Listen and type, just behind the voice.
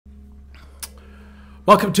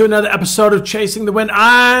Welcome to another episode of Chasing the Wind.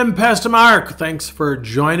 I'm Pastor Mark. Thanks for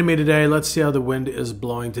joining me today. Let's see how the wind is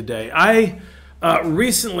blowing today. I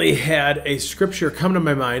recently had a scripture come to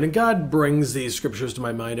my mind, and God brings these scriptures to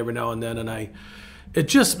my mind every now and then, and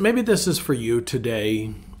maybe this is for you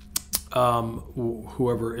today.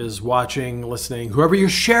 Whoever is watching, listening, whoever you're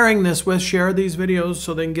sharing this with, share these videos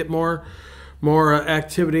so they can get more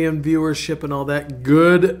activity and viewership and all that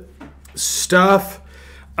good stuff.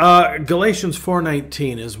 Galatians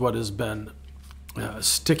 4:19 is what has been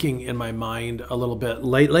sticking in my mind a little bit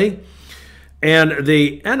lately. And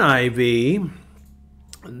the NIV,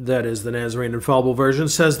 that is the Nazarene Infallible Version,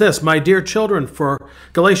 says this: My dear children, for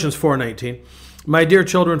Galatians 4:19, my dear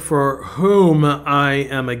children, for whom I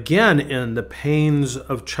am again in the pains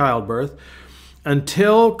of childbirth,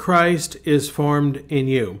 until Christ is formed in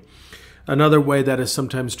you. Another way that is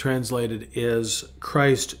sometimes translated is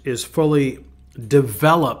Christ is fully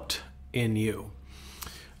developed in you.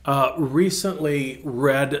 Recently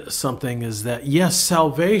read something is that yes,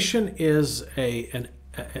 salvation is an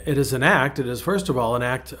act. It is first of all an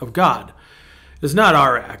act of God. It is not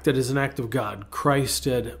our act. It is an act of God. Christ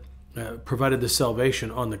had provided the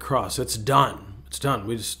salvation on the cross. It's done. It's done.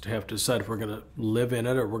 We just have to decide if we're going to live in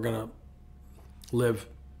it or we're going to live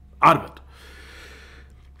out of it.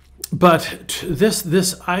 But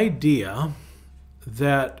this idea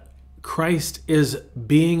that Christ is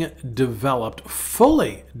being developed,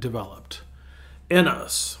 fully developed in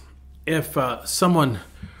us. If someone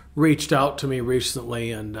reached out to me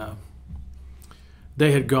recently and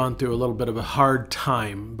they had gone through a little bit of a hard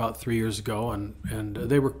time about 3 years ago, and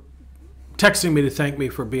they were texting me to thank me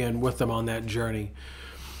for being with them on that journey.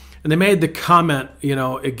 And they made the comment,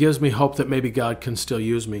 it gives me hope that maybe God can still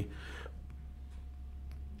use me.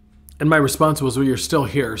 And my response was, well, you're still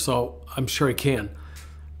here, so I'm sure he can.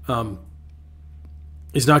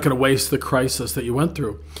 He's not going to waste the crisis that you went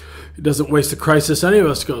through. He doesn't waste the crisis any of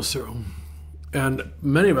us goes through. And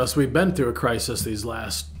many of us, we've been through a crisis these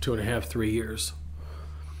last 2.5, 3 years.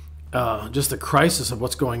 Just the crisis of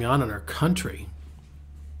what's going on in our country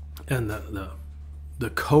and the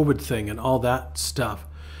COVID thing and all that stuff.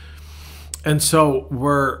 And so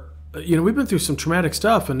we've been through some traumatic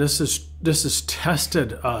stuff, and this has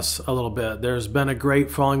tested us a little bit. There's been a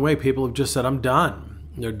great falling away. People have just said, I'm done.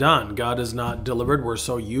 They're done. God is not delivered. We're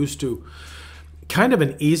so used to kind of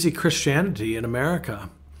an easy Christianity in America.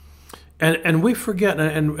 And we forget,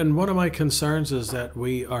 and one of my concerns is that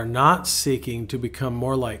we are not seeking to become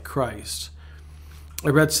more like Christ. I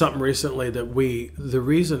read something recently that the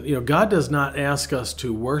reason, God does not ask us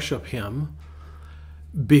to worship him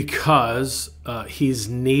because he's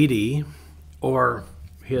needy or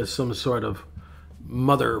he has some sort of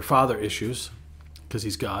mother or father issues, because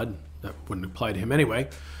he's God. That wouldn't apply to him anyway.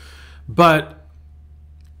 But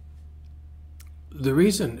the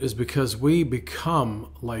reason is because we become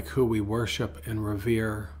like who we worship and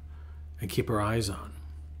revere and keep our eyes on.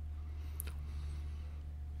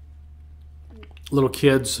 Little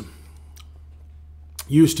kids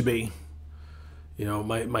used to be,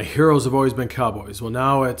 my heroes have always been Cowboys. Well,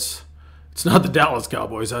 now it's not the Dallas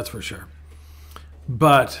Cowboys, that's for sure.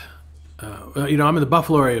 But, I'm in the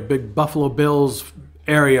Buffalo area, big Buffalo Bills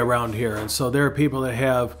area around here. And so there are people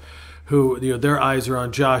that who their eyes are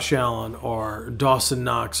on Josh Allen or Dawson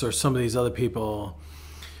Knox or some of these other people.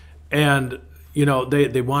 And,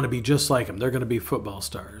 they want to be just like him. They're going to be football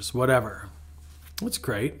stars, whatever. That's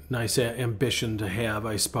great. Nice ambition to have,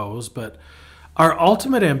 I suppose. But our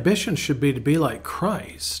ultimate ambition should be to be like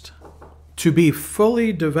Christ, to be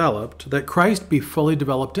fully developed, that Christ be fully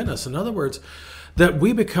developed in us. In other words, that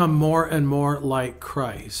we become more and more like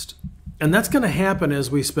Christ. And that's going to happen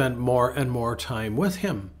as we spend more and more time with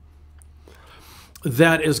him.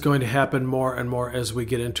 That is going to happen more and more as we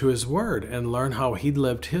get into his word and learn how he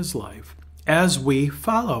lived his life, as we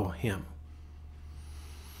follow him,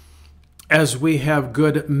 as we have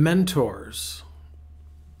good mentors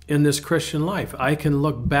in this Christian life. I can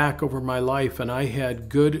look back over my life and I had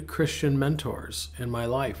good Christian mentors in my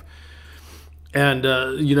life. And,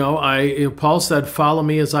 Paul said, follow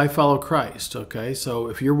me as I follow Christ. Okay, so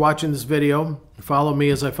if you're watching this video, follow me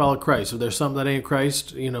as I follow Christ. If there's something that ain't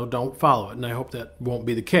Christ, don't follow it. And I hope that won't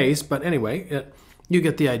be the case. But anyway, you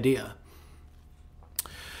get the idea.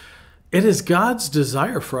 It is God's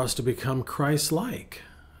desire for us to become Christ-like.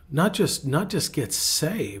 Not just get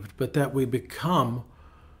saved, but that we become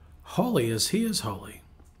holy as he is holy.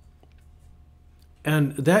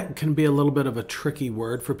 And that can be a little bit of a tricky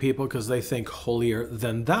word for people because they think holier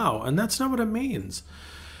than thou. And that's not what it means.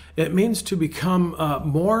 It means to become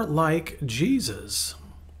more like Jesus.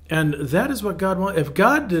 And that is what God wants. If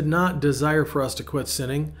God did not desire for us to quit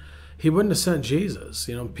sinning, he wouldn't have sent Jesus.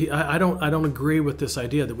 I don't agree with this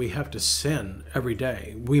idea that we have to sin every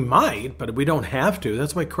day. We might, but we don't have to.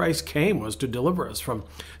 That's why Christ came, was to deliver us from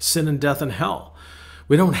sin and death and hell.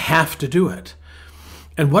 We don't have to do it.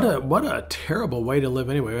 And what a terrible way to live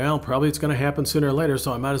anyway. Well, probably it's going to happen sooner or later,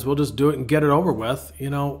 so I might as well just do it and get it over with.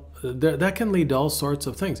 That can lead to all sorts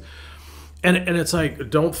of things. And it's like,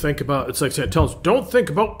 don't think about, it's like, tell us, don't think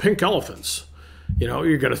about pink elephants.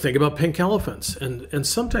 You're going to think about pink elephants. And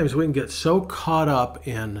sometimes we can get so caught up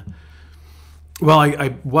in,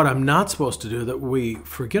 what I'm not supposed to do, that we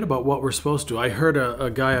forget about what we're supposed to. I heard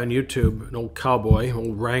a guy on YouTube, an old cowboy, an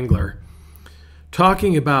old wrangler,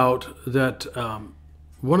 talking about that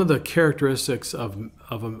one of the characteristics of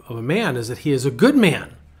a man is that he is a good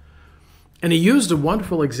man. And he used a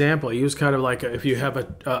wonderful example. He used kind of like if you have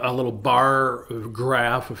a little bar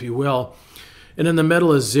graph, if you will, and in the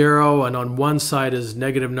middle is 0, and on one side is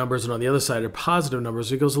negative numbers, and on the other side are positive numbers.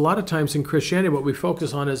 He goes, a lot of times in Christianity, what we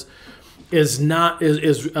focus on is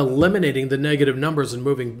eliminating the negative numbers and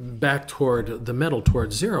moving back toward the middle,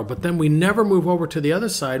 towards 0. But then we never move over to the other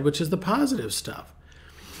side, which is the positive stuff.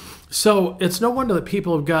 So it's no wonder that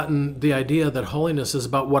people have gotten the idea that holiness is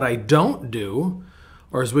about what I don't do,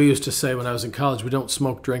 or as we used to say when I was in college, we don't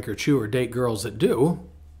smoke, drink, or chew, or date girls that do.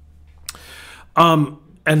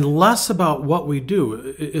 And less about what we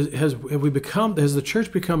do. Has the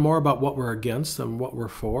church become more about what we're against than what we're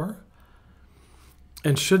for?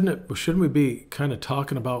 And shouldn't we be kind of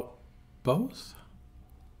talking about both?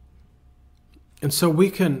 And so we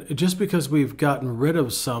can, just because we've gotten rid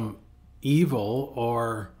of some evil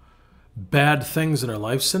or bad things in our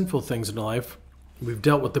life, sinful things in our life, we've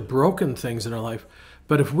dealt with the broken things in our life,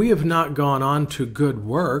 but if we have not gone on to good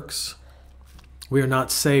works, we are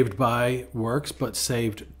not saved by works, but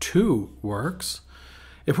saved to works.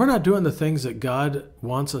 If we're not doing the things that God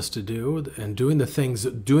wants us to do and doing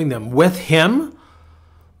them with Him,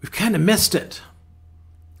 we've kind of missed it.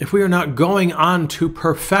 If we are not going on to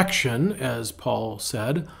perfection, as Paul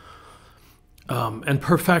said, and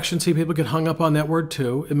perfection, see, people get hung up on that word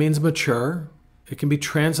too. It means mature. It can be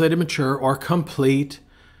translated mature or complete.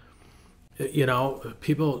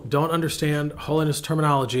 People don't understand holiness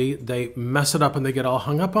terminology. They mess it up and they get all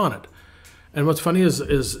hung up on it. And what's funny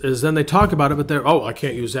is then they talk about it, but I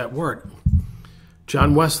can't use that word.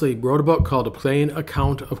 John Wesley wrote a book called A Plain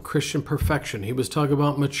Account of Christian Perfection. He was talking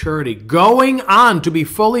about maturity, going on to be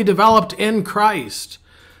fully developed in Christ,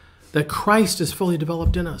 that Christ is fully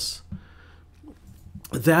developed in us.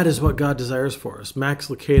 That is what God desires for us. Max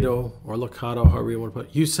Lucado, or Lucado, however you want to put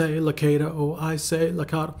it. You say Lucado, I say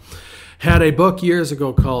Lucado. Had a book years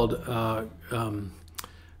ago called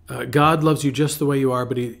God Loves You Just the Way You Are,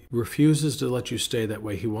 but He refuses to let you stay that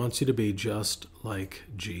way. He wants you to be just like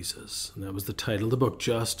Jesus. And that was the title of the book,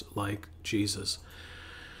 Just Like Jesus.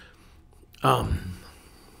 And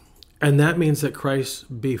that means that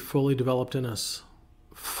Christ be fully developed in us.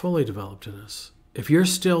 Fully developed in us. If you're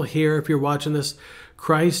still here, if you're watching this,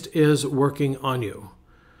 Christ is working on you.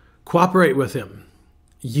 Cooperate with Him.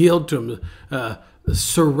 Yield to Him.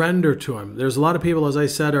 Surrender to Him. There's a lot of people, as I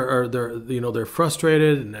said, they're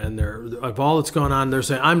frustrated and they're of all that's going on. They're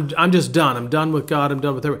saying, I'm just done. I'm done with God. I'm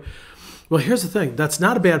done with everything. Well, here's the thing. That's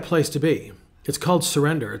not a bad place to be. It's called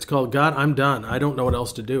surrender. It's called, God, I'm done. I don't know what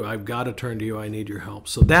else to do. I've got to turn to You. I need Your help.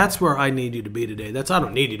 So that's where I need you to be today. I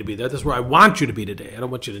don't need you to be there. That's where I want you to be today. I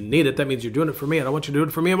don't want you to need it. That means you're doing it for me. I don't want you to do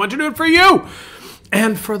it for me. I want you to do it for You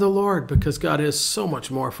and for the Lord, because God has so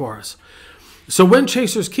much more for us. So wind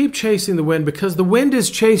chasers, keep chasing the wind, because the wind is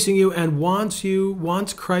chasing you and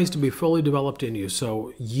wants Christ to be fully developed in you.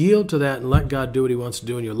 So yield to that and let God do what He wants to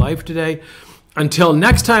do in your life today. Until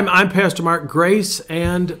next time, I'm Pastor Mark. Grace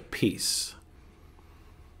and peace.